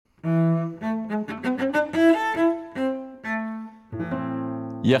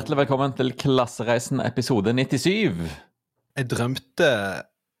Hjertelig velkommen til Klassereisen episode 97. Jeg drømte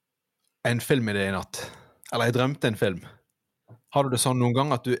en film i det i natt. Eller jeg drømte en film. Har du det sånn noen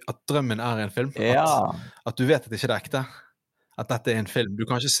gang at drømmen er en film? Ja. At du vet at det ikke er ekte? At dette er en film du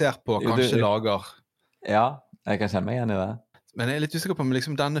kanskje ser på, kanskje lager? Ja, jeg kan kjenne meg igjen i det. Men jeg er litt usikker på om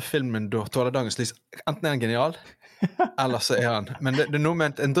liksom denne filmen da tåler dagens lys. Enten er den genial, eller så er den. Men det er noe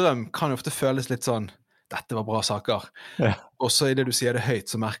med en drøm kan jo ofte føles litt sånn, dette var bra saker. Ja. Og så i det du sier det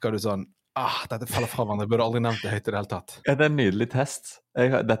høyt, så merker du sånn, dette faller fra hverandre, jeg burde aldri nevnt det høyt i det hele tatt. Ja, det er en nydelig test.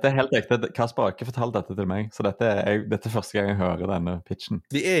 Dette er helt ekte. Kasper har ikke fortalt dette til meg, så dette er første gang jeg hører denne pitchen.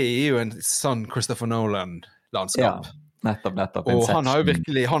 Vi er jo en sånn Christopher Nolan-landskap. Ja, nettopp. Og han har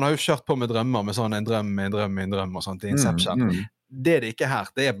jo kjørt på med drømmer, med sånn en drøm og sånt i Inception. Det er det ikke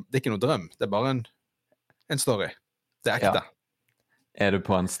her. Det er ikke noe drøm. Det er bare en story. Det er ekte. Ja. Er du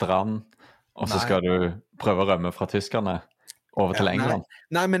på en strand, og så skal du prøve å rømme fra tyskerne over til England?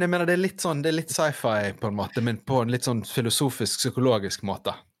 Nei, men jeg mener det er litt sci-fi på en måte, men på en litt sånn filosofisk, psykologisk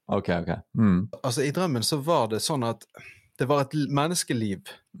måte. Ok. Altså i drømmen så var det sånn at det var et menneskeliv,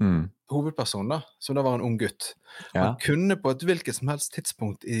 hovedperson da, som da var en ung gutt. Han kunne på et hvilket som helst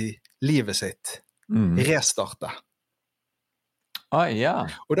tidspunkt i livet sitt restarte. Ja.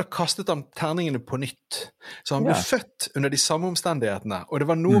 Og da kastet han terningene på nytt. Så han ble født under de samme omstendighetene. Og det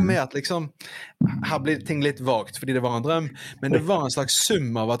var noe med at liksom, her blir ting litt vagt, fordi det var en drøm, men det var en slags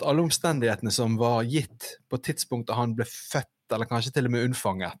sum av at alle omstendighetene som var gitt på tidspunktet han ble født, eller kanskje til og med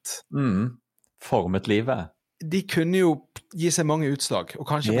unnfanget. Formet livet. De kunne jo gi seg mange utslag, og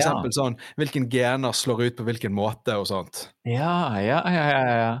kanskje for eksempel sånn, hvilken gener slår ut på hvilken måte og sånt. Ja.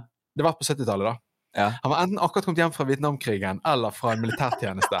 Det var på 70-tallet da. Ja. Han var enten akkurat kommet hjem fra Vietnamkrigen eller fra en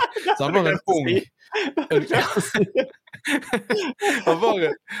militærtjeneste. Så han var en ung han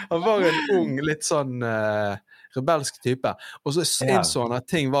var en ung, litt sånn rebelsk type. Og så innså han at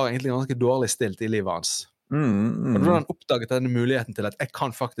ting var egentlig ganske dårlig stilt i livet hans. Og da han oppdaget denne muligheten til at jeg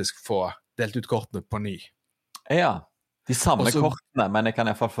kan faktisk få delt ut kortene på ny. Ja. De samme kortene, men jeg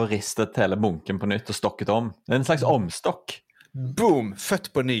kan i hvert fall få ristet hele bunken på nytt og stokket om. Det er en slags omstokk. Boom!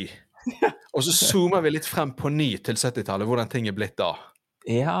 Født på ny. Og så zoomer vi litt frem på ny til 70-tallet, hvordan ting er blitt da.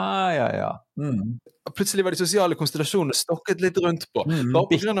 Ja. Plutselig var de sosiale konstellasjonene stokket litt rundt på. Bare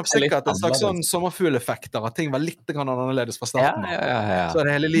på grunn av sikkert en slags sånn sommerfugleffekter, at ting var litt annerledes fra starten. Så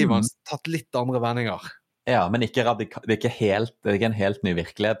hadde hele livet hans tatt litt andre vendinger. Ja, men ikke det er ikke en helt ny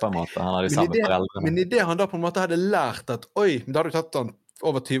virkelighet på en måte. Han har de samme foreldrene. Men i det han da på en måte hadde lært at, da hadde du tatt han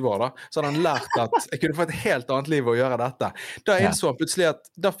over 20 år da, så hadde han lært at jeg kunne få et helt annet liv å gjøre dette. Da innså han plutselig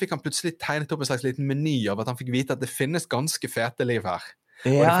da fikk han plutselig tegnet opp en slags liten meny av at han fikk vite at det finnes ganske fete liv her.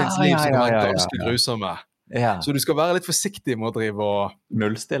 Og det finnes liv som er ganske grusomme. Så du skal være litt forsiktig med å drive og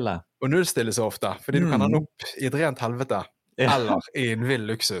nullstille så ofte, fordi du kan han opp i et rent helvete, eller i en vill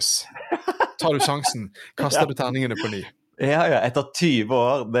luksus. Tar du sjansen, kaster du terningene på ny. Ja, etter 20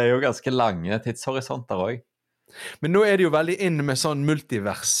 år, det er jo ganske lange tidshorisonter også. Men nå er det jo veldig inn med sånn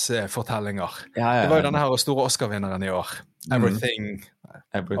multivers-fortellinger. Det var jo denne her store Oscar-vinneren i år. Everything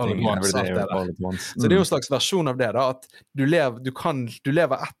all at once. Så det er jo en slags versjon av det da, at du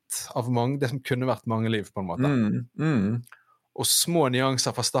lever ett av mange, det som kunne vært mange liv på en måte. Og små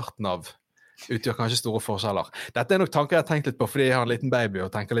nyanser fra starten av utgjør kanskje store forskjeller. Dette er nok tanker jeg har tenkt litt på, fordi jeg har en liten baby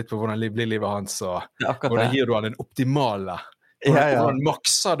og tenker litt på hvordan blir livet hans, og hvordan gir du han den optimale. Hvordan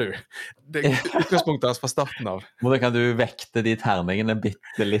makser du det utgangspunktet hans fra starten av? Hvordan kan du vekte de terningene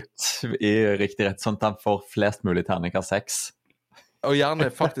bitte litt i riktig rett, sånn at han får flest mulig terninger 6? Og gjerne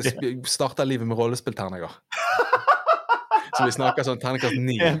faktisk starter livet med rollespillterninger. Så vi snakker sånn terningkast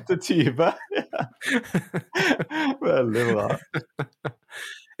 9. 1-20. Veldig bra.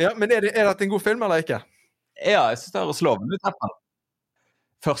 Ja, men er dette en god film eller ikke? Ja, jeg synes det høres lovende ut herfra.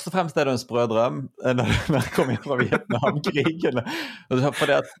 Først og fremst er det en sprø drøm når jeg kommer inn fra Vietnamkrigen.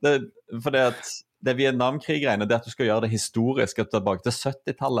 Fordi at det Vietnamkrig-greiene, det at du skal gjøre det historisk tilbake til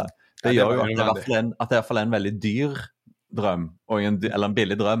 70-tallet, det gjør jo at det i hvert fall er en veldig dyr drøm, eller en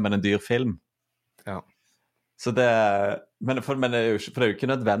billig drøm, men en dyr film. Ja. Så det for det er jo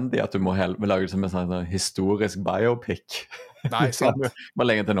ikke nødvendig at du må lage det som en sånn historisk biopic. Nei, sant. Må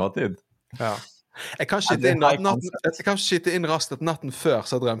legge til nåtid. Ja. Jeg kan skyte inn raskt at natten før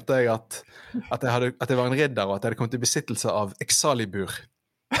så drømte jeg at jeg var en ridder og at jeg hadde kommet i besittelse av Excalibur.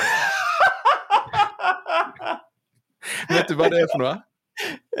 Vet du hva det er for noe?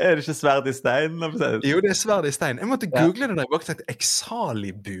 Er det ikke sverd i stein? Jo, det sverd i stein. Jeg måtte google det da jeg tenkte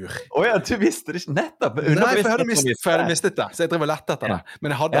Excalibur. Ja, du visste det ikke nettopp. Nei, for jeg hadde mistet det, så jeg drev og lette etter det. Men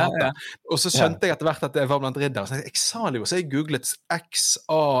jeg hadde hatt det. Og så skjønte jeg etter hvert at det var blant ridder. Så jeg tenkte Excalibur, så jeg googlet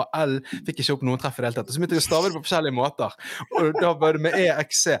X-A-L, fikk ikke opp noen treff i det hele tatt. Og så begynte jeg å stave det på forskjellige måter. Og da var det med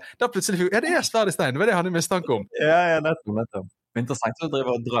E-X-C. Da plutselig fikk jeg, det sverd i stein, det var det jeg hadde mistanke om. Ja, nettopp. Interessant at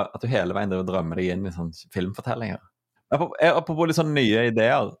du hele veien driver og drømmer deg inn i sånne filmfortellinger. Apropos litt sånne nye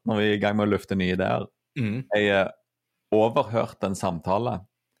ideer, når vi er i gang med å lufte nye ideer. Jeg overhørte en samtale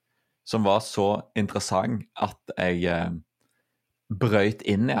som var så interessant at jeg brøyt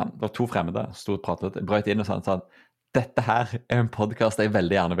inn igjen. Det var 2 fremmede som stod og pratet. Jeg brøyt inn og sa at dette her er en podcast jeg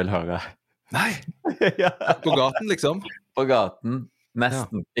veldig gjerne vil høre. Nei! Ja. På gaten, liksom? På gaten.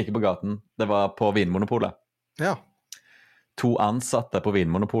 Nesten. Ja. Ikke på gaten. Det var på Vinmonopolet. Ja. 2 ansatte på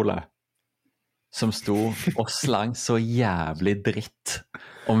Vinmonopolet som sto og slang så jævlig dritt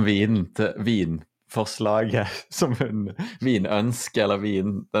om vinforslaget som en vinønske eller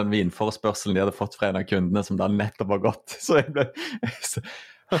den vinforspørselen de hadde fått fra en av kundene som da nettopp var gått. Så jeg ble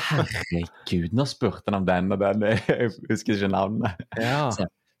herregud, nå spurte han om den og den, jeg husker ikke navnet. Ja.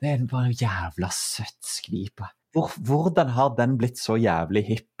 Så, det er bare en jævla søtt skvipe. Hvordan har den blitt så jævlig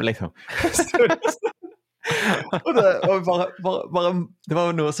hipp, liksom? Det var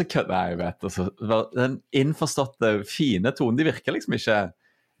jo noe så kødd. Nei, jeg vet altså, den innforståtte fine tonen, de virker liksom ikke,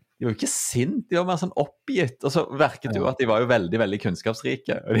 de var jo ikke sint, de var mer sånn oppgitt, og så virket jo at de var jo veldig, veldig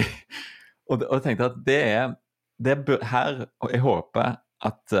kunnskapsrike, og jeg tenkte at det her, og jeg håper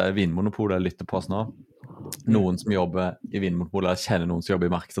at Vinmonopolet lytter på oss nå, noen som jobber i Vinmonopolet, kjenner noen som jobber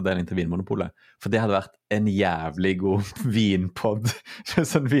i markedsavdeling til Vinmonopolet, for det hadde vært en jævlig god vinpodd,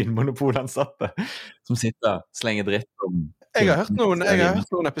 sånn Vinmonopolansatte som sitter, slenger dritt om. Jeg har hørt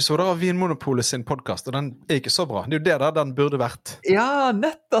noen episoder av Vinmonopolet sin podcast, og den er ikke så bra. Det er jo det der den burde vært. Ja,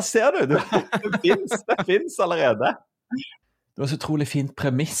 nettopp, ser du. Det finnes allerede. Det var så utrolig fint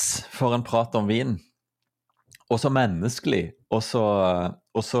premiss for en prat om vin. Og så menneskelig, og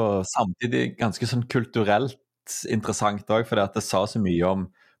så samtidig ganske sånn kulturelt interessant også, for det sa så mye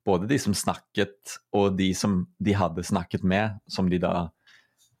om både de som snakket, og de som de hadde snakket med, som de da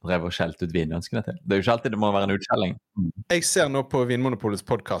drev og skjelte ut vinønskene til. Det er jo ikke alltid det må være en utskjelling. Jeg ser nå på Vinmonopolets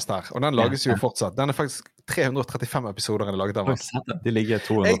podcast her, og den lages jo fortsatt. Den er faktisk 335 episoder er det laget av oss. De ligger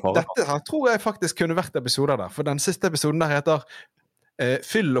 200 på. Dette her tror jeg faktisk kunne vært episoder der, for den siste episoden der heter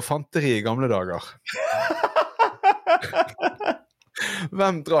Fyll og fanteri i gamle dager.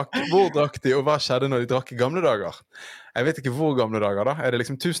 Hvem drakk, hvor drakk de, og hva skjedde når de drakk i gamle dager? Jeg vet ikke hvor gamle dager da. Er det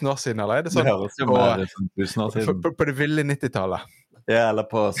liksom 1000 år siden, eller er det sånn? Det høres jo mer som 1000 år siden. På det ville 90-tallet. Ja, eller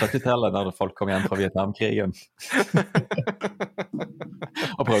på 70-tallet, når folk kom igjen fra Vietnamkrigen.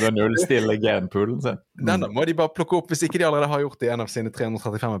 Og prøvde å nullstille genpoolen sin. Den må de bare plukke opp, hvis ikke de allerede har gjort det i en av sine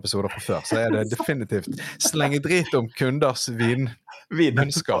 335 episoder på før, så er det definitivt slenge drit om kunders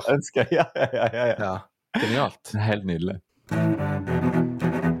vinønsker. Ja. Genialt. Det er helt nydelig.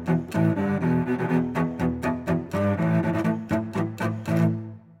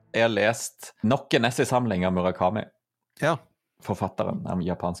 Jeg har lest nok en essaysamling av Murakami. Ja. Forfatteren, den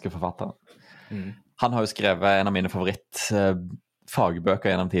japanske forfatteren. Han har jo skrevet en av mine favorittfagbøker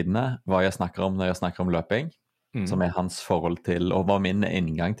gjennom tidene, hva jeg snakker om når jeg snakker om løping, som er hans forhold til, og var min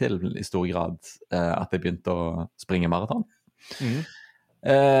inngang til i stor grad at jeg begynte å springe maraton.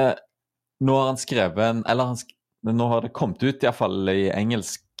 Nå har han skrevet nå har det kommet ut i hvert fall i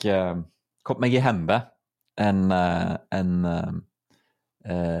engelsk, kom meg i hende en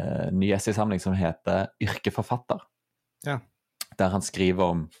ny essaysamling som heter Yrkeforfatter. Ja. Der han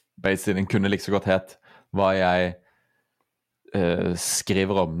skriver om, den kunne liksom godt het hva jeg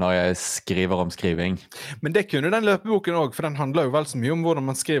skriver om når jeg skriver om skriving. Men det kunne den løpeboken også, for den handler jo vel så mye om hvordan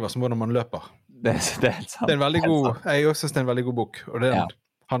man skriver som hvordan man løper. Det er helt sant. Det er en veldig god, jeg også synes det er en veldig god bok, og det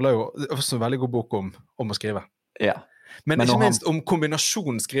handler jo også en veldig god bok om å skrive. Ja. Men ikke minst om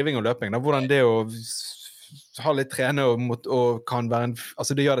kombinasjonen skriving og løping, da, hvordan det å ha litt trene og kan være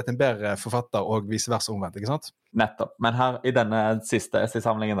altså det gjør det til en bedre forfatter og vice versa omvendt, ikke sant? Nettopp, men her i denne siste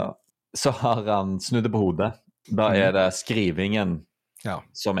essaysamlingen da, så har han snudd det på hodet. Da er det skrivingen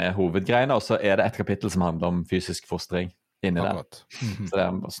som er hovedgreiene, og så er det et kapittel som handler om fysisk fostring inni der. Så det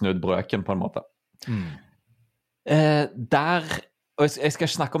er snudd brøken på en måte. Og jeg skal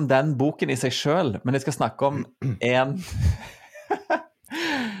ikke snakke om den boken i seg selv, men jeg skal snakke om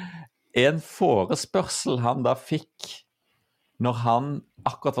en forespørsel han da fikk når han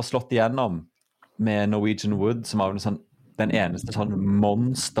akkurat var slått igjennom med Norwegian Wood, som var en sånn den eneste sånn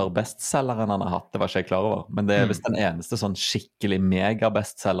monster-bestselgeren han har hatt, det var ikke jeg klar over, men det visst den eneste sånn skikkelig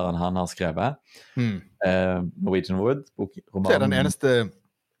mega-bestselgeren han har skrevet. Norwegian Wood, roman. Det den eneste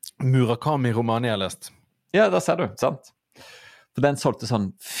Murakami-romanen jeg har lest. Ja, der ser du, sant? For den solgte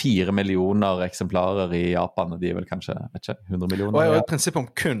sånn 4 millioner eksemplarer i Japan, og de vel kanskje, vet ikke, 100 millioner. Og jeg har et prinsipp om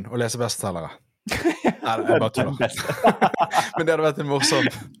kun å lese bestselgere. Nei, det bare tuller. Men det hadde vært en morsom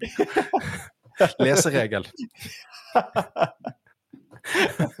leseregel.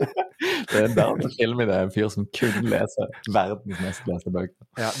 Det en film i det, en fyr som kun leser verdens mest leste bøker.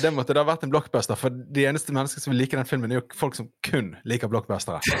 Ja, det måtte da vært en blockbuster, for de eneste mennesker som vil like den filmen er jo folk som kun liker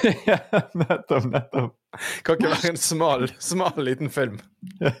blockbustere. Ja, nettopp. Kan ikke være en smal liten film.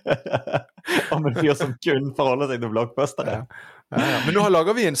 Om en fyr som kun forholder seg til blockbustere. Ja. Men nå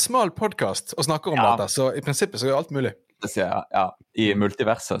lager vi en smal podcast og snakker om dette, så i prinsippet så er alt mulig. Ja, i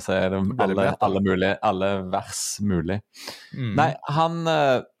multiverset så er det alle vers mulig. Nei, han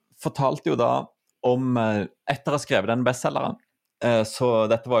fortalte jo da om, etter å ha skrevet den bestselleren, så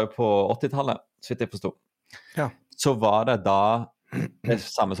dette var jo på 80-tallet, så vidt jeg forstod. Ja. Så var det da det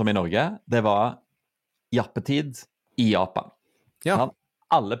samme som i Norge, det var jappetid i Japan. Ja.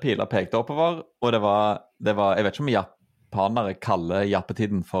 Alle piler pekte oppover, og det var, jeg vet ikke om japanere kaller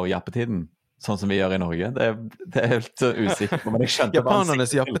jappetiden for jappetiden, sånn som vi gjør i Norge. Det er helt usikker på, men jeg skjønte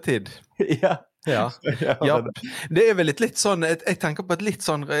Japanernes Jappetid. Ja. Det er vel litt sånn, jeg tenker på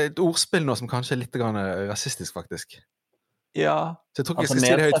et ordspill nå som kanskje er litt rasistisk, faktisk. Ja. Så jeg tror ikke jeg skal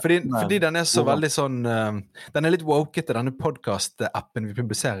si det høyt, fordi den er så veldig sånn, den er litt wokete, denne podcast-appen vi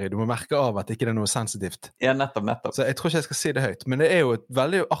publiserer i. Du må merke av at ikke det er noe sensitivt. Ja, nettopp. Så jeg tror ikke jeg skal si det høyt, men det er jo et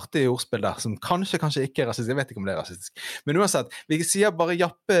veldig artig ordspill der, som kanskje ikke er rasistisk. Jeg vet ikke om det er rasistisk. Men uansett, vi sier bare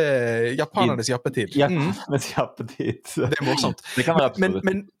Japanernes Jappetid. Japanernes Jappetid. Det er morsomt. Det kan være absolutt.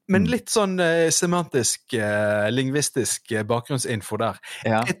 Men litt sånn semantisk, lingvistisk bakgrunnsinfo der.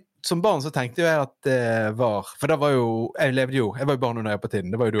 Ja. Som barn så tenkte jeg at det var, for da var jo, jeg var jo barn under Jappetiden,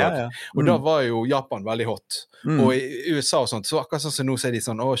 det var jo du også. Og da var jo Japan veldig hot. Og i USA og sånt, så akkurat sånn som nå ser de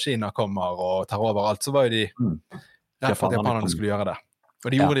sånn, Kina kommer og tar over alt, så var jo de rett for at japanerne skulle gjøre det. Og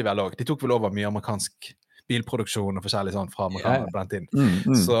de gjorde de vel også. De tok vel over mye amerikansk bilproduksjon og forskjellig sånn fra amerikanerne på den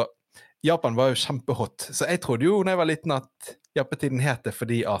tiden. Så Japan var jo kjempehot. Så jeg trodde jo når jeg var liten at Jappetiden het det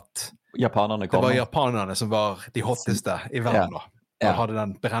fordi at det var japanerne som var de hotteste i verden da. Og hadde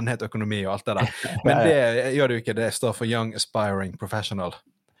den brennhet økonomi og alt det der. Men det gjør det jo ikke. Det står for Young Aspiring Professional.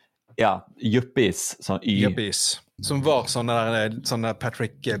 Ja, yuppies. Sånn Yuppies. Som var sånne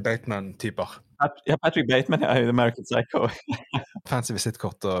Patrick Bateman-typer. Ja, Patrick Bateman er jo American Psycho. Fancy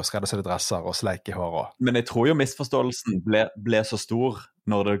visittkort og skreddersydde dresser og sleike hår. Men jeg tror jo misforståelsen ble så stor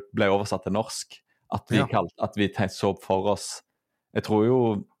når det ble oversatt til norsk, at vi så for oss. Jeg tror jo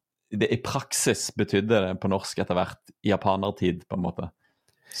det i praksis betydde det på norsk etter hvert japanertid, på en måte.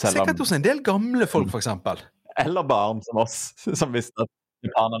 Sikkert hos en del gamle folk, for eksempel. Eller barn som oss, som visste at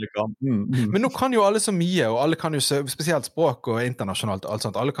japanerne kom. Men nå kan jo alle så mye, og alle kan jo spesielt språk og internasjonalt og alt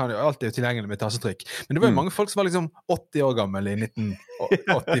sånt. Alt er jo tilgjengelig med tastetrykk. Men det var jo mange folk som var liksom 80 år gammel i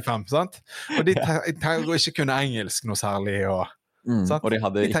 1985, sant? Og de tenker ikke kunne engelsk noe særlig. Og de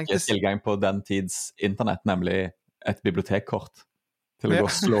hadde ikke tilgang på den tids internett, nemlig et bibliotekkort. Til å gå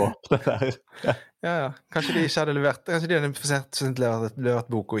og slå opp det der. Ja. Kanskje de ikke hadde levert. Kanskje de hadde levert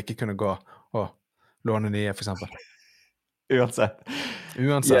bok og ikke kunne gå og låne nye, for eksempel. Uansett.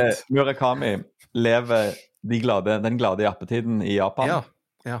 Murakami lever den glade jappetiden i Japan.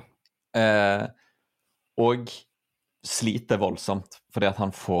 Ja. Og sliter voldsomt, fordi at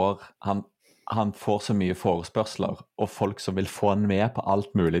han får så mye forespørsler, og folk som vil få han med på alt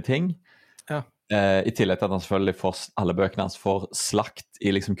mulig ting. Ja. I tillegg til at han selvfølgelig får alle bøkene hans får slakt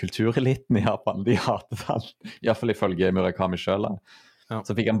i liksom kultureliten i Japan. De hatet han, i hvert fall ifølge Murakami selv. Ja.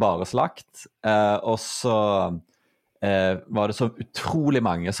 Så fikk han bare slakt. Og så var det så utrolig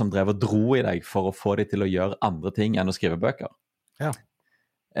mange som drev og dro i deg for å få deg til å gjøre andre ting enn å skrive bøker. Ja.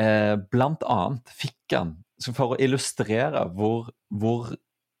 Blant annet fikk han, for å illustrere hvor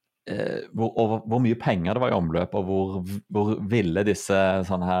mye penger det var i omløp, og hvor ville disse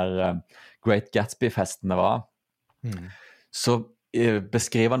sånne her Great Gatsby-festene var, så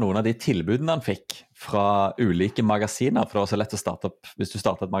beskriver noen av de tilbudene han fikk fra ulike magasiner, for det var så lett å starte opp. Hvis du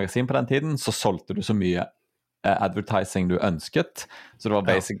startet et magasin på den tiden, så solgte du så mye advertising du ønsket, så det var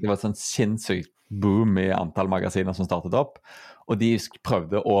det var sånn sinnssykt boom i antall magasiner som startet opp, og de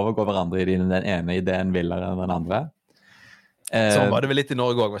prøvde å overgå hverandre i den ene ideen villere enn den andre. Sånn var det vel litt i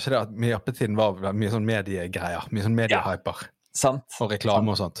Norge også, var ikke det at jappetiden var mye sånn mediegreier, mye sånn mediehyper. Sant. Og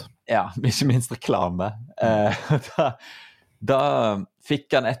reklame og sånt. Ja, ikke minst reklame. Da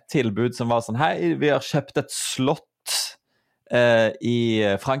fikk han et tilbud som var sånn, hei, vi har kjøpt et slott i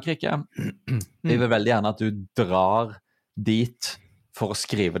Frankrike. Jeg vil veldig gjerne at du drar dit for å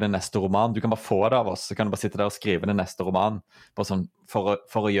skrive den neste roman. Du kan bare få det av oss, så kan du bare sitte der og skrive den neste roman, sånn, for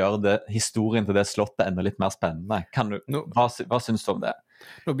å gjøre historien til det slottet enda litt mer spennende. Hva synes du om det?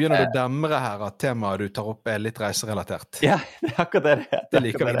 Nå begynner det å demre her at temaet du tar opp litt reiserelatert. Ja, det akkurat det. Det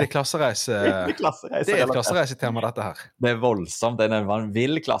liker vi. Det klassereise. Det et klassereisetema, dette her. Det voldsomt. Det en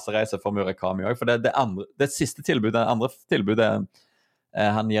vill klassereise for Murakami også, for det siste tilbudet, det andre tilbudet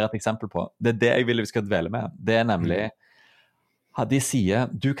han gir et eksempel på, det det jeg vil vi skal dvele med. Det nemlig de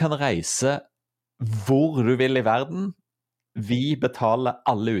sier, du kan reise hvor du vil i verden, vi betaler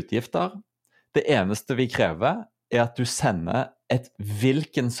alle utgifter, det eneste vi krever at du sender et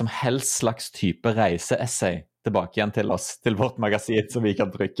hvilken som helst slags type reiseessay tilbake igjen til oss, til vårt magasin som vi kan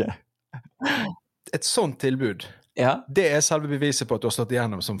trykke. Et sånt tilbud, det selve beviset på at du har slått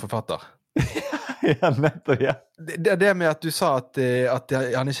igjennom som forfatter. Ja, nettopp, ja. Det med at du sa at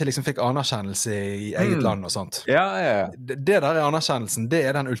han ikke liksom fikk anerkjennelse i eget land og sånt. Ja. Det der anerkjennelsen,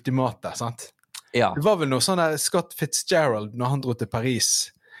 det den ultimate, sant? Ja. Det var vel noe sånn der Scott Fitzgerald, når han dro til Paris,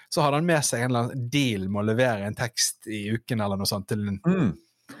 så hadde han med seg en eller annen deal med å levere en tekst i uken eller noe sånt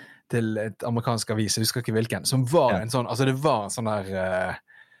til et amerikansk avis, jeg husker ikke hvilken, som var en sånn, altså det var en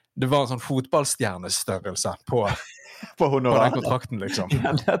sånn fotballstjernestørrelse på den kontrakten, liksom.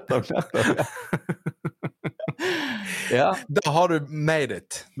 Ja, nettopp. Ja. Da har du made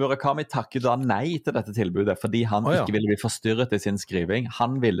it. Murakami takker da nei til dette tilbudet, fordi han ikke ville bli forstyrret i sin skriving.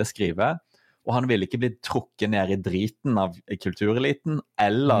 Han ville skrive, og han ville ikke bli trukket ned i driten av kultureliten,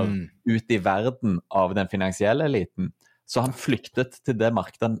 eller ut i verden av den finansielle eliten. Så han flyktet til det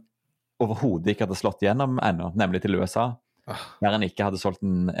markedet overhodet ikke hadde slått gjennom ennå, nemlig til USA, der han ikke hadde solgt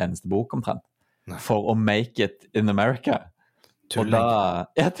en eneste bok omtrent. For å make it in America. Tulling. Ja,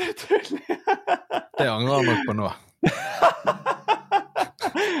 det tulling. Det angrer han nok på nå.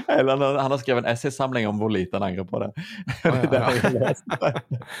 Eller han har skrevet en essaysamling om hvor lite han angrer på det.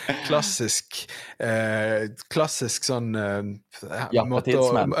 Klassisk sånn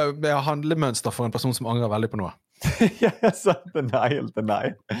Jappetidsmenn. Handlemønster for en person som angrer veldig på noe. Ja, sant, denial.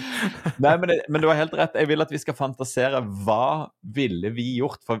 Nei, men du har helt rett. Jeg vil at vi skal fantasere hva ville vi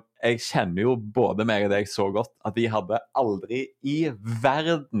gjort, for jeg kjenner jo både meg og deg så godt at vi hadde aldri i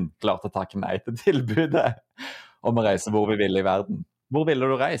verden klart å takke nei til tilbudet om å reise hvor vi ville i verden. Hvor ville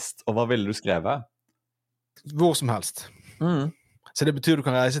du reist, og hva ville du skrevet? Hvor som helst. Så det betyr du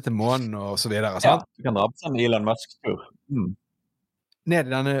kan reise til månen og så videre, sant? Ja, du kan dra på sånn Elon Musk-tur. Ned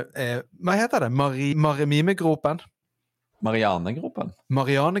i denne, hva heter det? Marimegropen? Marianegropen.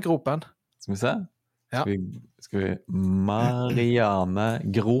 Skal vi se? Ja. Skal vi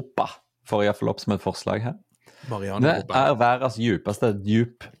Marianegropa, får jeg i hvert fall opp som et forslag her. Det verdens djupeste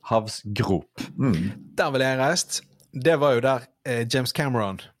djuphavsgrop. Der ville jeg reist. Det var jo der James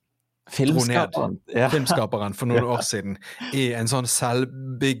Cameron filmskaperen for noen år siden i en sånn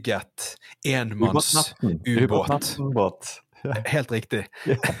selvbygget enmanns ubåt. Helt riktig.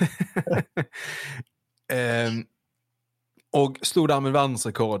 Og slo der med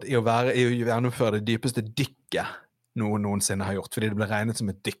verdensrekord i å gjennomføre det dypeste dykket noensinne har gjort, fordi det ble regnet som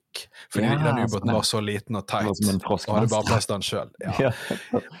et dykk, fordi den ubåten var så liten og tight, og hadde bare plass til den selv. Ja.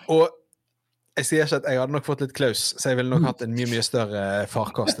 Og jeg sier ikke at jeg hadde nok fått litt klaus, så jeg ville nok hatt en mye større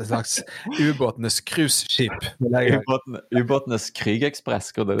farkost, et slags ubåtenes cruiseskip. Ubåtenes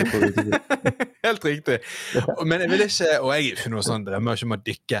Krigekspress, går det på det? Helt riktig. Men jeg vil ikke, og jeg er ikke noe sånn, jeg må ikke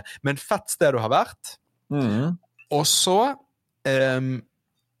dykke, men fett sted du har vært. Og så,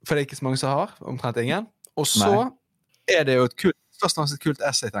 for det er ikke så mange som har, omtrent ingen, og så er det jo et kult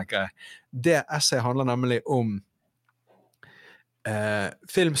essay, tenker jeg. Det essay handler nemlig om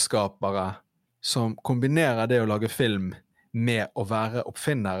filmskapere som kombinerer det å lage film med å være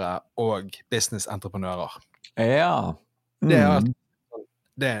oppfinnere og business-entreprenører. Ja. Det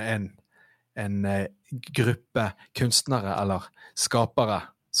er en gruppe kunstnere eller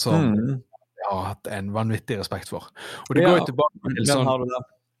skapere som jeg har hatt en vanvittig respekt for. Og det går jo tilbake til sånn...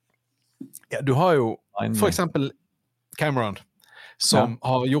 Du har jo for eksempel Cameron, som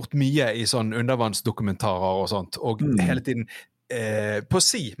har gjort mye i sånn undervannsdokumentarer og sånt, og hele tiden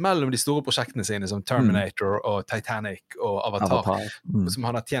mellom de store prosjektene sine som Terminator og Titanic og Avatar, som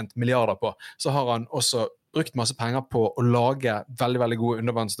han har tjent milliarder på, så har han også brukt masse penger på å lage veldig, veldig gode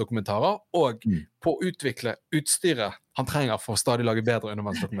undervannsdokumentarer, og på å utvikle utstyret han trenger for å stadig lage bedre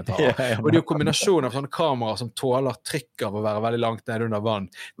undervannsdokumentarer. Og det er jo kombinasjonen av sånne kameraer som tåler trykk av å være veldig langt nede under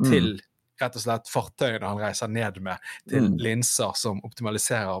vann, til rett og slett fartøyene han reiser ned med til linser som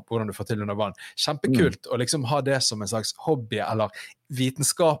optimaliserer hvordan du får til under vann. Kjempekult å liksom ha det som en slags hobby eller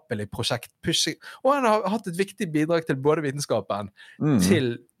vitenskapelig prosjekt. Og han har hatt et viktig bidrag til både vitenskapen, til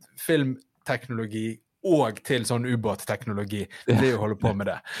filmteknologi og til sånn ubåtteknologi. Det å holde på med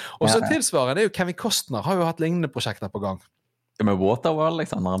det. Og så tilsvarende jo Kevin Costner har jo hatt lignende prosjekter på gang. Med Waterworld,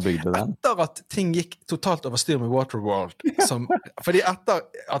 liksom, når han bygde den? Etter at ting gikk totalt overstyr med Waterworld, fordi etter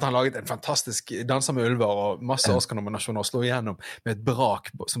at han laget en fantastisk Danser med ulver og masse Oscar-nominasjoner og slå igjennom med et brak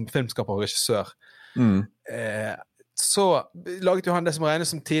som filmskaper og regissør, så laget jo han det som regnes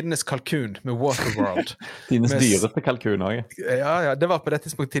som tidenes kalkun med Waterworld. Tidenes dyreste kalkun også. Ja, det var på det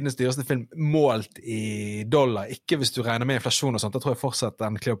tidspunkt tidenes dyreste film målt i dollar, ikke hvis du regner med inflasjon og sånt, da tror jeg fortsatt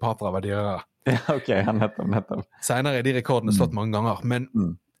den Cleopatra var dyrere. Ja, ok, nettopp. Senere er de rekordene slått mange ganger, men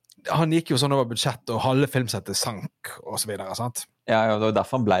han gikk jo sånn over budsjett, og halve filmsettet sank, og så videre, sant? Ja, det var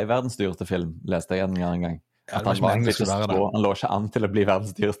derfor han ble verdens dyreste film, leste jeg en gang. At han lå ikke an til å bli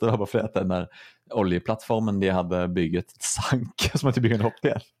verdens dyreste, det var bare fordi at den der oljeplattformen de hadde bygget sank, så måtte de bygge den opp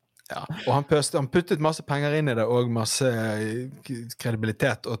igjen. Ja, og han puttet masse penger inn i det, og masse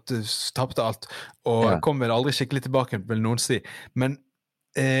kredibilitet, og tappte alt, og kom vel aldri skikkelig tilbake, vil noen si. Men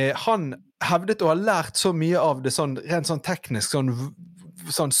han hevdet å ha lært så mye av det sånn, rent sånn teknisk,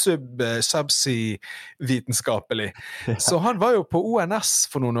 sånn subsea-vitenskapelig. Så han var jo på ONS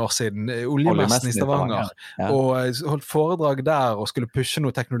for noen år siden, oljemessen i Stavanger, og holdt foredrag der og skulle pushe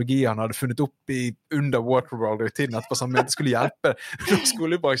noe teknologi han hadde funnet opp under Waterworld i tiden etterpå, så han mente skulle hjelpe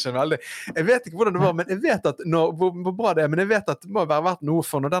skolebransjen veldig. Jeg vet ikke hvordan det var, men jeg vet at hvor bra det er, men jeg vet at det må være vært noe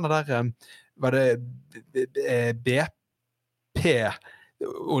for når denne der, var det BP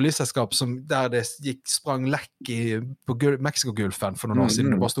oljeselskap der det sprang lekk på Mexiko-gulfen for noen år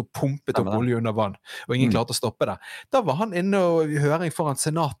siden, det bare stod pumpet opp olje under vann, og ingen klarte å stoppe det. Da var han inne i høring foran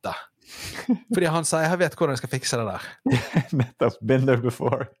senatet, fordi han sa, jeg vet hvordan jeg skal fikse det der. Nettopp, been there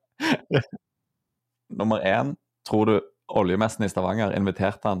before. Nummer 1, tror du oljemessen i Stavanger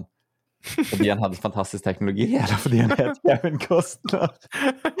inviterte han fordi han hadde fantastisk teknologi, eller fordi han het Kevin Costner?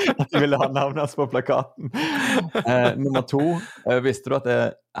 At de ville ha navnet hans på plakaten. Nummer 2, visste du at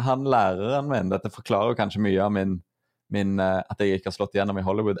han læreren min, dette forklarer kanskje mye av min at jeg ikke har slått igjennom i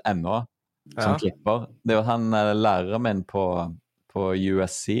Hollywood ennå, som klipper. Det var han læreren min på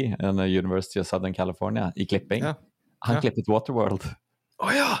USC, University of Southern California, i klipping. Han klippet Waterworld.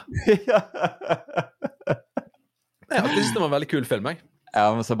 Ja! Jeg synes det var en veldig kul film, jeg. Ja,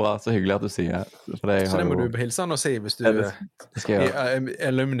 men så bra, så hyggelig at du sier. Så det må du hilse han og si hvis du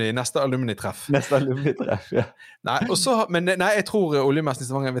neste alumnitreff. Neste alumnitreff, ja. Men jeg tror oljemessen i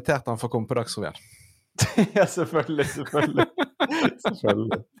Stavanger inviterte han for å komme på Dagsrevyen. Ja, selvfølgelig.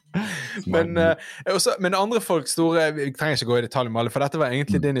 Men andre folk store, jeg trenger ikke gå i detalj med alle, for dette var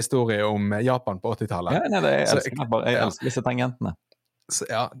egentlig din historie om Japan på 80-tallet. Ja, jeg elsker disse tangentene.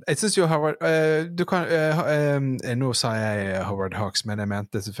 Ja, jeg synes jo Howard du kan, nå sa jeg Howard Hawks, men jeg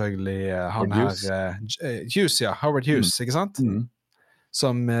mente selvfølgelig han Hughes. Her Hughes, Howard Hughes, ikke sant?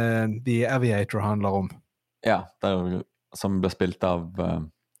 Som The Aviator handler om. Ja, som ble spilt av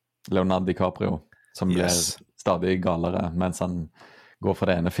Leonardo DiCaprio, som blir stadig galere mens han går fra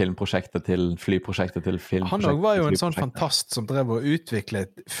det ene filmprosjektet til flyprosjektet til filmprosjektet. Han var jo en sånn fantast som drev og utviklet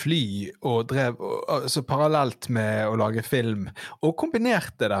fly, og drev altså parallelt med å lage film, og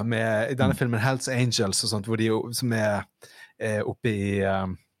kombinerte det med denne filmen Hells Angels og sånt, hvor de som oppe i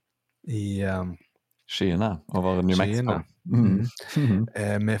skyene over New Mexico.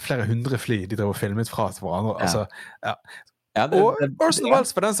 Med flere hundre fly de drev og filmet fra hverandre. Altså, og Orson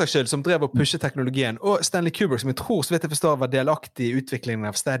Welles for den slags skyld som drev og pushet teknologien, og Stanley Kubrick som jeg tror, så vidt jeg forstår, var delaktig i utviklingen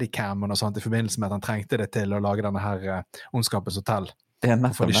av Steadicam og sånt i forbindelse med at han trengte det til å lage denne her Ondskapens hotell.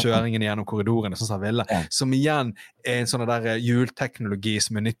 For de kjøringene gjennom korridorene som han ville, som igjen en sånn der hjulteknologi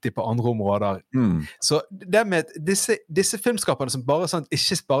som nyttig på andre områder. Så det med disse filmskaperne som bare sånn,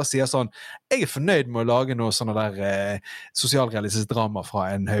 ikke bare sier sånn, jeg fornøyd med å lage noe sånne der sosialrealistisk drama fra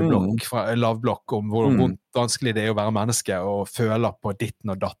en høyblokk, fra en lavblokk, om hvor vanskelig det å være menneske og føler på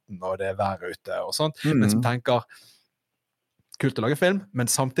ditten og datten og det vær ute og sånt, men som tenker kult å lage film, men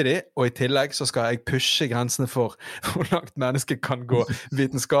samtidig, og i tillegg så skal jeg pushe grensene for hvor langt mennesker kan gå,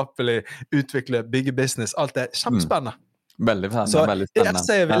 vitenskapelig, utvikle, bygge business, alt det kjempespennende. Veldig spennende.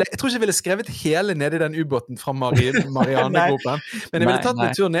 Jeg tror ikke jeg ville skrevet hele nede i den ubåten fra Marianne-gruppen, men jeg ville tatt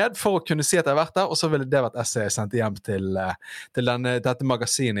en tur ned for å kunne si at jeg har vært der, og så ville det vært essay sendt hjem til dette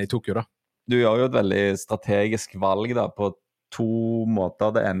magasinet i Tokyo da. Du gjør jo et veldig strategisk valg da, på 2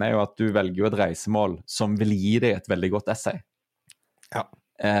 måter. Det ene er jo at du velger jo et reisemål som vil gi deg et veldig godt essay. Ja.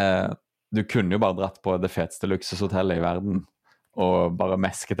 Du kunne jo bare dratt på det feteste luksushotellet i verden og bare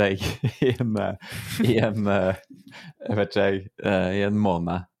mesket deg i en jeg vet ikke i en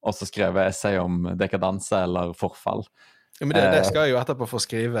måned, og så skrev jeg essay om dekadanse eller forfall. Ja, men det skal jeg jo etterpå få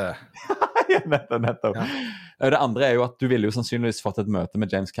skrive. Ja, nettopp. Ja. Det andre jo at du ville jo sannsynligvis fått et møte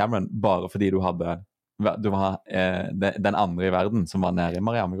med James Cameron bare fordi du var den andre i verden som var nede i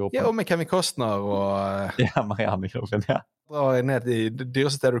Marianne-gruppen. Ja, og med Kevin Costner og... Ja, Marianne-gruppen, ja. Drar ned i det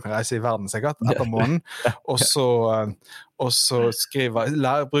dyreste stedet du kan reise i verden, sikkert, etter måneden. Og så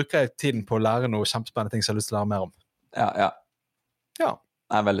bruker jeg tiden på å lære noe kjempespennende ting som jeg har lyst til å lære mer om. Ja.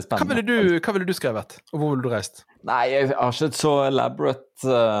 Det er veldig spennende. Hva ville du skrevet? Og hvor ville du reist? Nei, jeg har ikke et så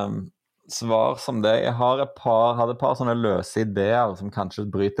elaborate svar som det. Jeg hadde et par sånne løse ideer som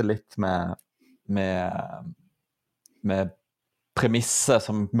kanskje bryter litt med premisset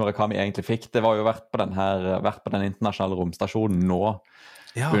som Murakami egentlig fikk. Det var jo vært på den internasjonale romstasjonen nå,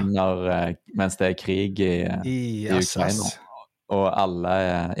 mens det er krig i Ukraina. Og alle,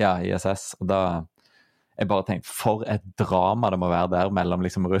 ISS. Og da jeg bare tenkte, for et drama det må være der mellom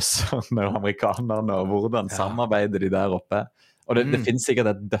liksom russerne og amerikanerne, og hvordan samarbeider de der oppe. Og det finnes sikkert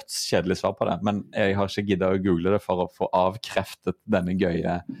et dødskjedelig svar på det, men jeg har ikke giddet å google det for å få avkreftet denne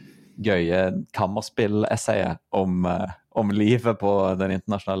gøye kammerspill-essayet om livet på den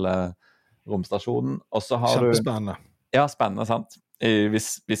internasjonale romstasjonen. Og så har Kjempespennende. Ja, spennende, sant?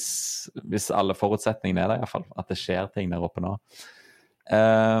 Hvis alle forutsetningene er der i hvert fall, at det skjer ting der oppe nå.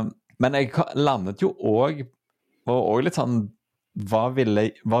 Men jeg landet jo også litt sånn, hva ville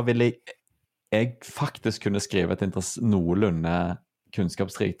jeg faktisk kunne skrive et noenlunde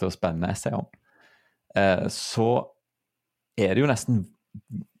kunnskapsrikt og spennende essay om? Så er det jo nesten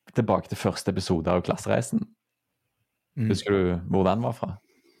tilbake til første episode av Klassereisen. Husker du hvor den var fra?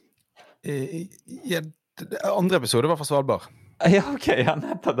 Andre episode var fra Svalbard. Ja, ok,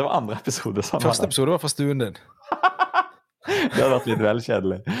 nettopp, det var andre episode. Første episode var fra stuen din. Det har vært litt vel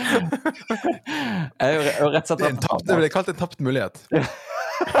kjedelig. Det ble kalt en tapt mulighet.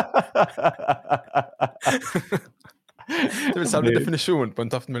 Det vil selve definisjonen på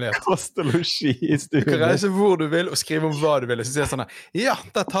en tapt mulighet. Kost og losji i stuen. Du kan reise hvor du vil og skrive om hva du vil. Så sier jeg sånn, ja,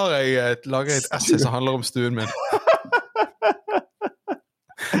 da lager jeg et essay som handler om stuen min.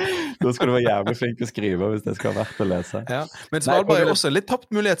 Da skal du være jævlig flink å skrive hvis det skal ha vært å lese. Ja. Men Svalbard er også litt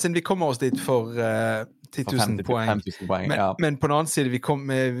tapt mulighet siden vi kommer oss dit for 10 000 poeng. Men på den annen side,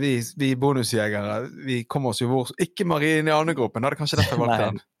 vi bonusjegere, vi kommer oss jo ikke Marianne-gruppen, da er det kanskje derfor jeg valgte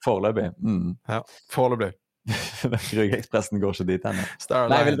den. Foreløpig. Ja, foreløpig. Ryggekspressen går ikke dit ennå. Star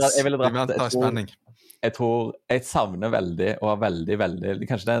Alliance, vi venter i spenning. Jeg tror jeg savner veldig, og veldig,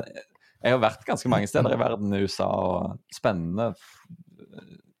 kanskje det, jeg har vært ganske mange steder i verden, i USA, og spennende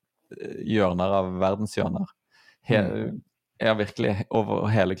hjørner av verdenshjørner. Jeg har virkelig over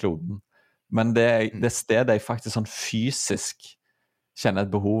hele kloden. Men det stedet jeg faktisk sånn fysisk kjenner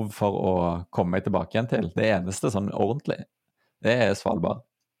et behov for å komme meg tilbake igjen til, det eneste sånn ordentlig, det er Svalbard,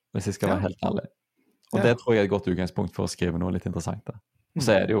 hvis jeg skal være helt ærlig. Og det tror jeg er et godt utgangspunkt for å skrive noe litt interessant der. Og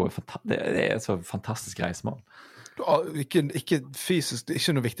så er det jo det er et så fantastisk reisemål. Ikke fysisk, det er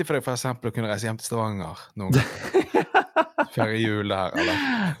ikke noe viktig for deg for eksempel å kunne reise hjem til Stavanger noen gang. Fjerde jul her, eller?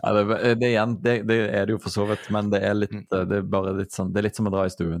 Ja, det er det jo for så vidt, men det er bare litt sånn, det er litt som å dra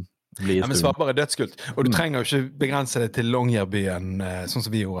i stuen. Ja, men Svalbard er dødskult, og du trenger jo ikke begrense deg til Longyearbyen sånn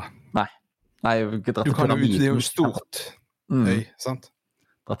som vi gjorde. Nei, du kan jo, det er jo stort øy, sant?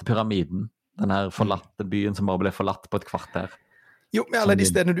 Dra til Pyramiden, den her forlatte byen som bare ble forlatt på et kvarter. Jo, men alle de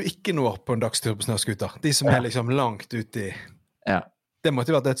stedene du ikke når på en dagstur på snøskuter, de som er liksom langt ute i... Ja. Det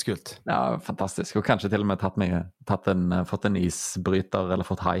måtte jo vært dødskult. Ja, fantastisk. Og kanskje til og med fått en isbryter, eller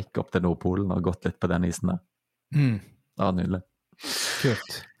fått haik opp til Nordpolen og gått litt på den isen der. Det var nydelig.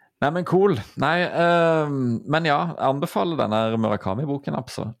 Kult. Nei, men cool. Men ja, anbefaler denne Murakami-boken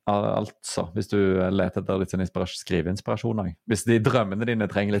altså, hvis du leter etter litt sånn skriveinspirasjon. Hvis de drømmene dine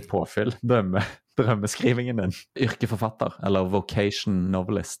trenger litt påfyll, drømmeskrivingen din, yrkeforfatter, eller vocation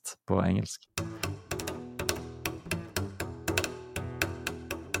novelist på engelsk.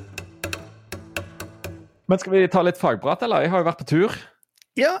 Men skal vi ta litt fagprat, eller? Jeg har jo vært på tur.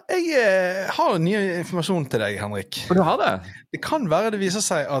 Ja, jeg har ny informasjon til deg, Henrik. Og du har det? Det kan være det viser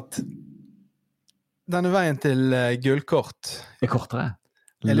seg at denne veien til gullkort er kortere.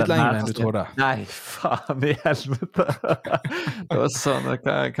 Er litt lenger enn du trodde. Nei, faen i helvete. Det var sånn,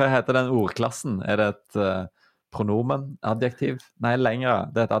 hva heter den ordklassen? Er det et pronomen? Adjektiv? Nei, lenger.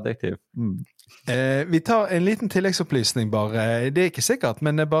 Det er et adjektiv. Vi tar en liten tilleggsopplysning bare. Det er ikke sikkert,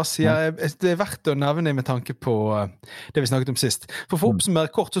 men jeg bare sier det er verdt å nevne med tanke på det vi snakket om sist. For å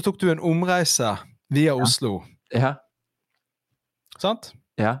oppsummere kort, så tok du en omreise via Oslo. Ja. Sant?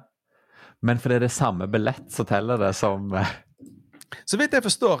 Ja. Men for det er det samme billett, så teller det som Så vidt jeg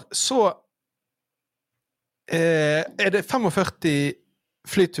forstår, så det 45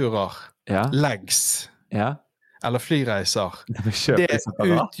 flyturer, legs, eller flyreiser. Det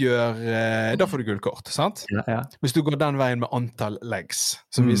utgjør, da får du gullkort, sant? Hvis du går den veien med antall legs,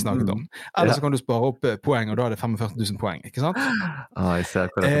 som vi snakket om. Eller så kan du spare opp poeng, og da det 45 000 poeng, ikke sant? Jeg ser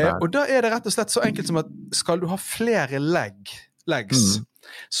på det og da det rett og slett så enkelt som at skal du ha flere legs,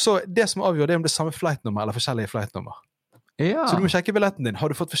 så det som avgjør det om det samme flightnummer eller forskjellige flightnummer. Så du må sjekke billetten din. Har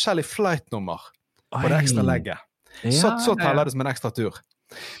du fått forskjellig flightnummer på det ekstra legget? Så teller det som en ekstra tur.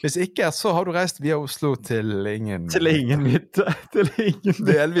 Hvis ikke, så har du reist via Oslo til ingen nytte.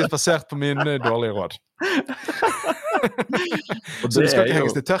 Delvis basert på mine dårlige råd. Så du skal ikke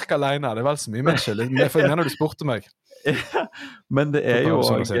henges til tørk alene. Det vel så mye min skyld. Men jeg mener du spurte meg. Men det jo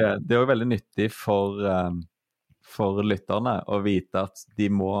veldig nyttig for lytterne å vite at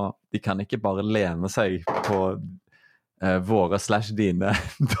de kan ikke bare lene seg på våre/dine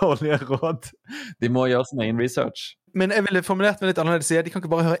dårlige råd. De må gjøre sin egen research. Men jeg ville formulert meg litt annerledes. De kan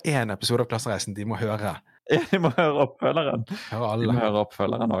ikke bare høre én episode av Klassereisen. De må høre. De må høre oppfølgeren. Høre alle. De må høre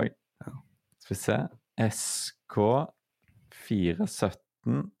oppfølgeren også. Skal vi se.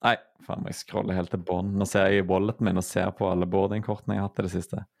 SK417. Nei, faen, jeg scroller helt til bånd. Nå ser jeg i walleten min og ser på alle boardingkortene jeg har hatt i det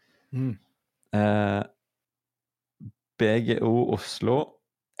siste. BGO Oslo.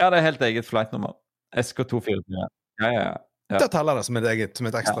 Ja, det helt eget flightnummer. SK244. Ja. Da teller det som et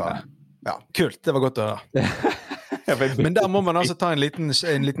ekstra. Ja, kult. Det var godt å høre. Men der må man altså ta en liten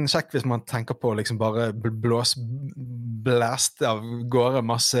sjekk hvis man tenker på liksom bare blæst av gårde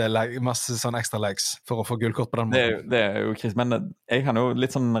masse sånn ekstra legs for å få gullkort på den måten. Det jo Chris, men jeg har jo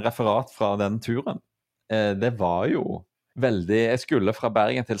litt sånn referat fra den turen. Det var jo veldig, jeg skulle fra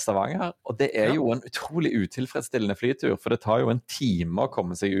Bergen til Stavanger, og det jo en utrolig utilfredsstillende flytur, for det tar jo en time å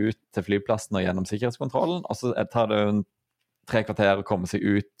komme seg ut til flyplassen og gjennom sikkerhetskontrollen, og så tar det jo 3 kvarter å komme seg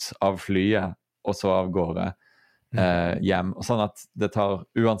ut av flyet, og så av gårde hjem, og sånn at det tar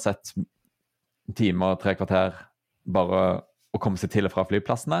uansett en time og 3 kvarter bare å komme seg til og fra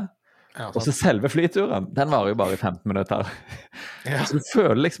flyplassene. Og så selve flyturen, den varer jo bare i 15 minutter. Så du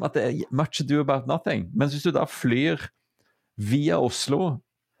føler liksom at det much ado about nothing. Men hvis du da flyr via Oslo,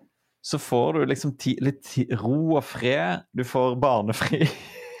 så får du liksom litt ro og fred. Du får barnefri.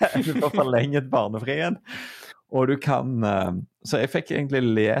 Du får forlenget barnefrien. Og du kan, så jeg fikk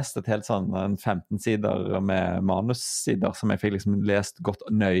egentlig lest et helt sånn 15 sider med manussider som jeg fikk liksom lest godt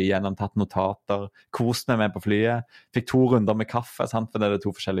nøye gjennom, tatt notater, kost meg med på flyet, fikk 2 runder med kaffe, sant, for det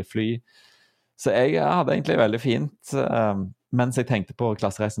 2 forskjellige fly. Så jeg hadde egentlig veldig fint mens jeg tenkte på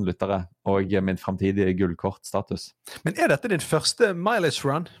Klassereisen-lyttere og min fremtidige gullkortstatus. Men dette din første mileage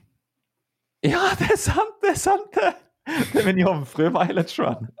run? Ja, det sant det! Det min jomfru mileage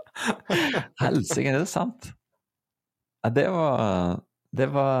run. Helsike, det sant? Ja, det er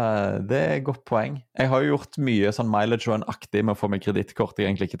et godt poeng. Jeg har jo gjort mye sånn mileage run-aktig med å få meg kredittkort jeg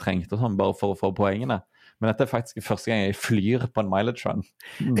egentlig ikke trengte, sånn, bare for å få poengene. Men dette faktisk første gang jeg flyr på en mileage run.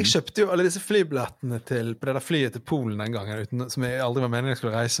 Jeg kjøpte jo alle disse flybillettene på det der flyet til Polen den gangen, som jeg aldri var meningen jeg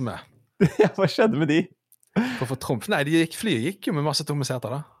skulle reise med. Ja, hva skjedde med de? For å få trumf. Nei, flyet gikk jo med masse tomme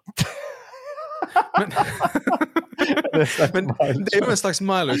seter da. Men det jo en slags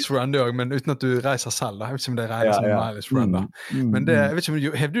mileage run det også, men uten at du reiser selv da. Jeg vet ikke om det regner som mileage run da. Men jeg vet ikke om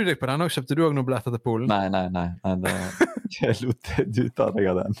hev du deg på den og kjøpte du også noen billetter til Polen? Nei, jeg lot det ut av deg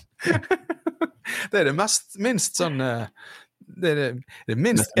av den. Det det minst sånn det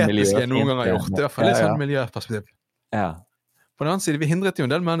minst etiske jeg noen gang har gjort, det i hvert fall litt sånn miljøperspektiv. På den annen side, vi hindret jo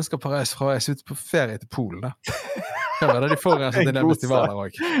en del mennesker på reis fra reis ut på ferie til Polen da. De får en del festivaler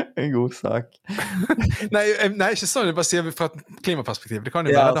også. En god sak. Nei, ikke sånn, det bare sier fra et klimaperspektiv. Det kan jo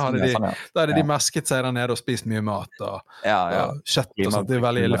være, da hadde de mesket seg der nede og spist mye mat og kjøtt og sånt. Det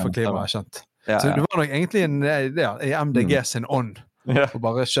veldig ille for klimaet, skjønt. Så det var nok egentlig i MDG sin ånd og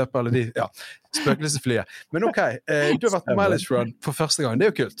bare kjøpe alle de spøkelsesflyet. Men ok, du har vært på mileage run for første gang. Det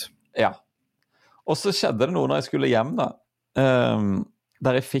jo kult. Ja. Og så skjedde det noe når jeg skulle hjem da,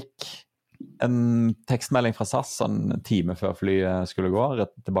 der jeg fikk en tekstmelding fra SAS en time før flyet skulle gå,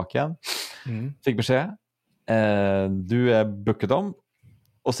 rett tilbake igjen. Fikk beskjed. Du booket om.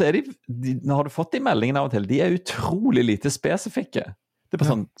 Og så har du fått de meldingene av og til, de utrolig lite spesifikke. Det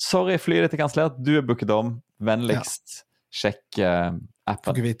bare sånn, sorry, flyet ditt kansellert, du booket om, vennligst sjekk appen.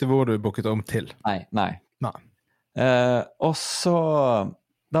 Får ikke vite hvor du booket om til. Nei. Og så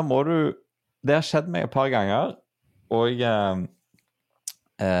da må du, det har skjedd meg et par ganger, og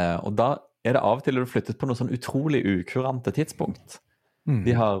da det av og til du flyttet på noe sånn utrolig ukurante tidspunkt.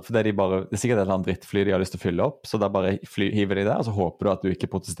 Det er sikkert et eller annet drittfly de har lyst til å fylle opp, så da bare hiver de der, og så håper du at du ikke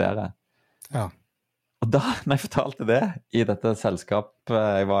protesterer. Og da, når jeg fortalte det i dette selskapet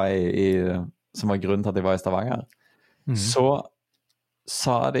jeg var i som var grunnen til at jeg var i Stavanger, så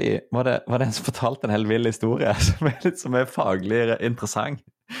sa de, var det en som fortalte en helt vill historie som faglig interessant.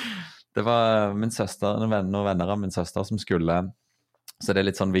 Det var min søster, en venn og venner av min søster som skulle, så det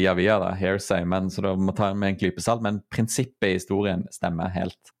litt sånn via da, hearsay, men så da må ta med en klype salt, men prinsippet i historien stemmer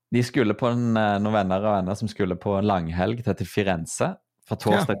helt. De skulle på noen venner og venner som skulle på en langhelg til Firenze, fra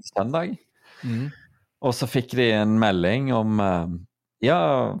torsdag til søndag. Og så fikk de en melding om,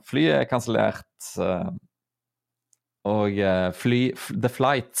 flyet kansellert, og the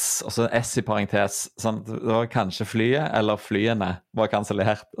flights, altså S i parentes, sånn at det var kanskje flyet eller flyene var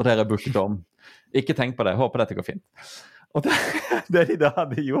kansellert, og dere booket om. Ikke tenk på det, håper dette går fint. Og det de da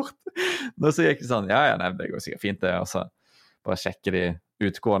hadde gjort, nå så gikk det sånn, nei, det går sikkert fint det, og så bare sjekker de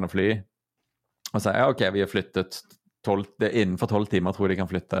utgående fly, og så ok, vi har flyttet innenfor 12 timer, tror jeg de kan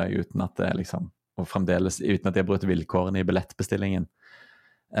flytte uten at det liksom, og fremdeles uten at de har brutt vilkårene i billettbestillingen.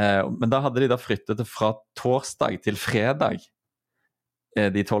 Men da hadde de da flyttet det fra torsdag til fredag,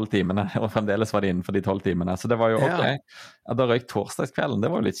 de 12 timene, og fremdeles var det innenfor de 12 timene, så det var jo da røyk torsdagskvelden,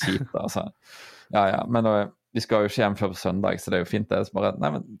 det var jo litt kjipt da, altså. Men vi skal jo ikke hjem før på søndag, så det er jo fint det, så bare, nei,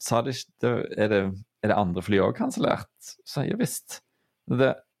 men sa de ikke, er det andre fly også kansellert? Så jeg visst.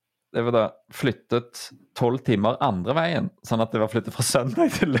 Det var da flyttet 12 timer andre veien, sånn at det var flyttet fra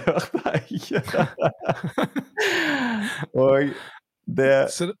søndag til lørdag. Og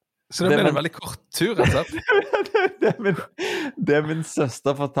så det ble en veldig kort tur, rett og slett? Det min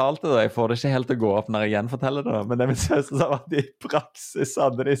søster fortalte da, jeg får det ikke helt til å gå opp når jeg gjenforteller det, men det min søster sa var at i praksis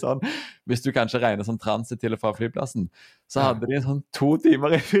hadde de sånn, hvis du kanskje regner sånn transit til og fra flyplassen, så hadde de sånn 2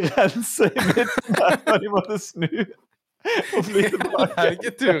 timer i Firenze i midten der, og de måtte snu og fly tilbake.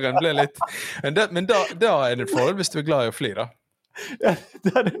 Helgeturen ble litt, men da er det et forhold hvis du er glad i å fly da. Ja,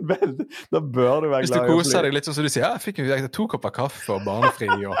 det er veldig, da bør du være glad i å fly. Hvis du koser deg litt sånn som du sier, jeg fikk jo 2 kopper kaffe og barnefri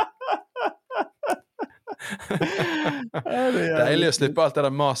og deilig å slippe alt det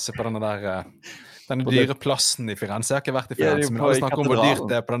der maset på denne dyre plassen i Firenze. Jeg har ikke vært i Firenze, men alle snakker om hvor dyrt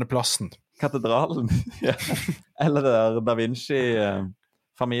det er på denne plassen. Katedralen, ja. Eller det der Da Vinci,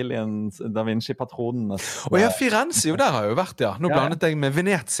 familien Da Vinci-patronene. Firenze, jo der har jeg jo vært, Nå blandet jeg med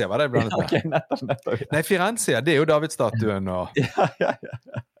Venezia, var det jeg blandet med? Okay, nettopp. Nei, Firenze, det er jo David-statuen og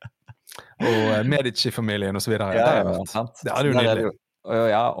og Medici-familien og så videre. Sant. Det er jo nydelig.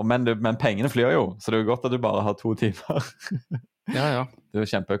 Men pengene flyr jo, så det er jo godt at du bare har 2 timer. Det er jo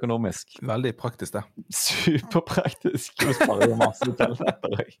kjempeøkonomisk. Veldig praktisk det. Superpraktisk. Du sparer jo masse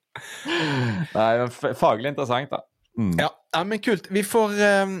hotellnetter. Nei, faglig interessant da. Ja, men kult. Vi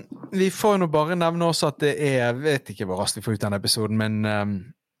får nå bare nevne også at det jeg vet ikke hvor raskt vi får ut denne episoden, men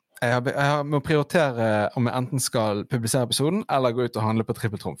jeg må prioritere om jeg enten skal publisere episoden, eller gå ut og handle på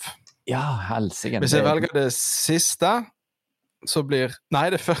trippeltrumf. Ja, helsike. Hvis jeg velger det siste, så blir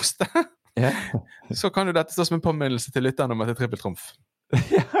det første, så kan jo dette stå som en påminnelse til lytterne om at det er trippeltrumf.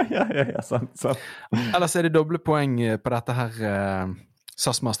 Ja, sant. Ellers er det doble poeng på dette her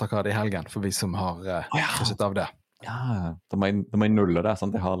SAS Mastercard i helgen, for vi som har krysset av det. Ja, da må jeg nulle det,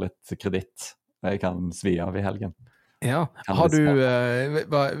 sånn at jeg har litt kreditt, og jeg kan svi av i helgen. Ja, har du,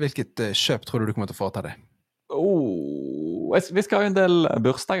 hvilket kjøp tror du kommer til å få til deg? Vi skal ha en del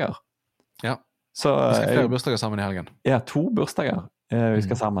bursdager. Ja, så, vi skal flere bursdager sammen i helgen. Ja, 2 bursdager vi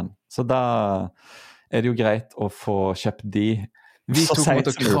skal sammen. Så da er det jo greit å få kjøpt de. Vi to kommer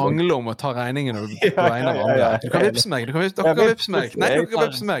til å krangle om å ta regningen på vegne av andre. Du kan vipse meg, dere kan vipse meg. Nei, dere kan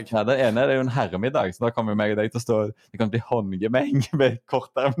vipse meg. Ja, det ene er jo en herremiddag, så da kommer jo meg og deg til å stå, det kan bli håndgemeng med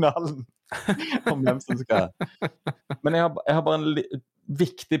kortterminalen om hvem som skal. Men jeg har bare en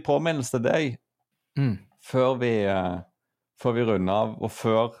viktig påminnelse til deg før vi runder av, og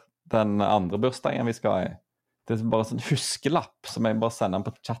før den andre bursdagen vi skal i. Det er bare sånn huskelapp som jeg bare sender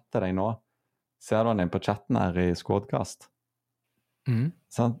på chat til deg nå. Ser du den inn på chatten her i Squadcast?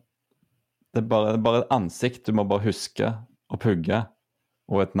 Sånn. Det er bare et ansikt du må bare huske og pugge,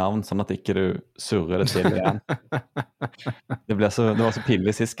 og et navn, sånn at ikke du surrer det til igjen. Det var så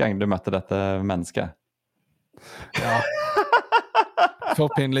pinlig sist gang du møtte dette mennesket. Ja. For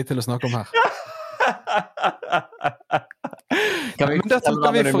pinlig til å snakke om her. Men det tok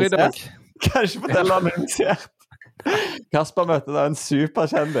vi for i dag. Kanskje fortelle anonymisert. Kasper møtte da en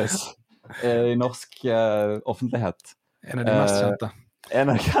superkjendis i norsk offentlighet. En av de mest kjente.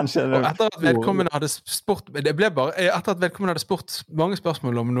 Og etter at vedkommende hadde spurt etter at vedkommende hadde spurt mange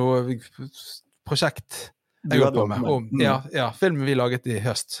spørsmål om noe prosjekt jeg går på med, filmen vi laget i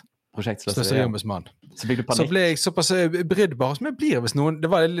høst, Sløseriombudsmann, så ble jeg såpass brydd bare som jeg blir hvis noen, det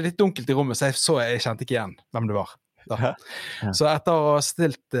var litt dunkelt i rommet, så jeg kjente ikke igjen hvem det var. da. Så etter å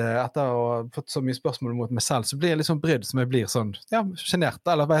ha fått så mye spørsmål mot meg selv, så blir jeg litt sånn brydd som jeg blir sånn, ja, genert,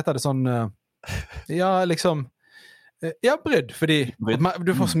 eller hva heter det sånn, ja, liksom, ja, brydd, fordi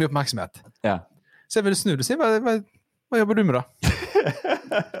du får så mye oppmerksomhet. Ja. Så jeg vil snu, du sier, hva jobber du med da?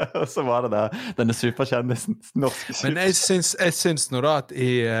 Og så var det der, denne superkjendisen, norske Men jeg syns nå da at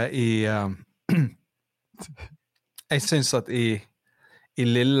jeg syns at i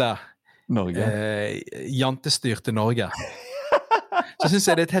lille Norge. Jantestyrte Norge, så syns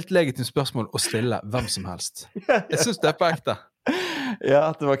jeg det er et helt legitimt spørsmål å stille hvem som helst. Jeg syns det på ekte.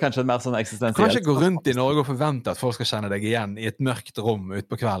 Ja, det var kanskje en mer sånn eksistensielt. Du kan ikke gå rundt i Norge og forvente at folk skal kjenne deg igjen i et mørkt rom ut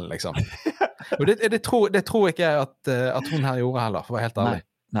på kvelden, liksom. Og det tror ikke jeg at hun her gjorde heller, for å være helt ærlig.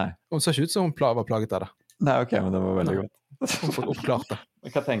 Nei. Hun så ikke ut som hun var plaget av det. Nei, ok, men det var veldig godt. Hun fikk oppklart det.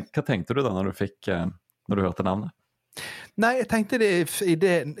 Hva tenkte du da når du hørte navnet? Nei, jeg tenkte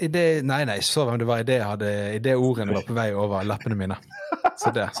Nei, så hvem det var i det ordene var på vei over lappene mine.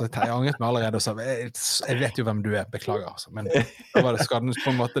 Så jeg angret meg allerede og sa, jeg vet jo hvem du er, beklager altså. Men da var det skaden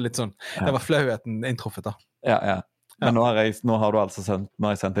på en måte litt sånn, det var flauheten inntruffet da. Ja. Men nå har du altså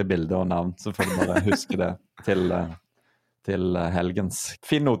sendt deg bilde og navn, så får du bare huske det til helgens.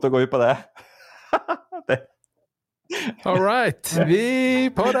 Fin note å gå ut på det. All right, vi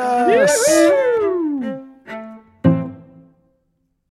på det!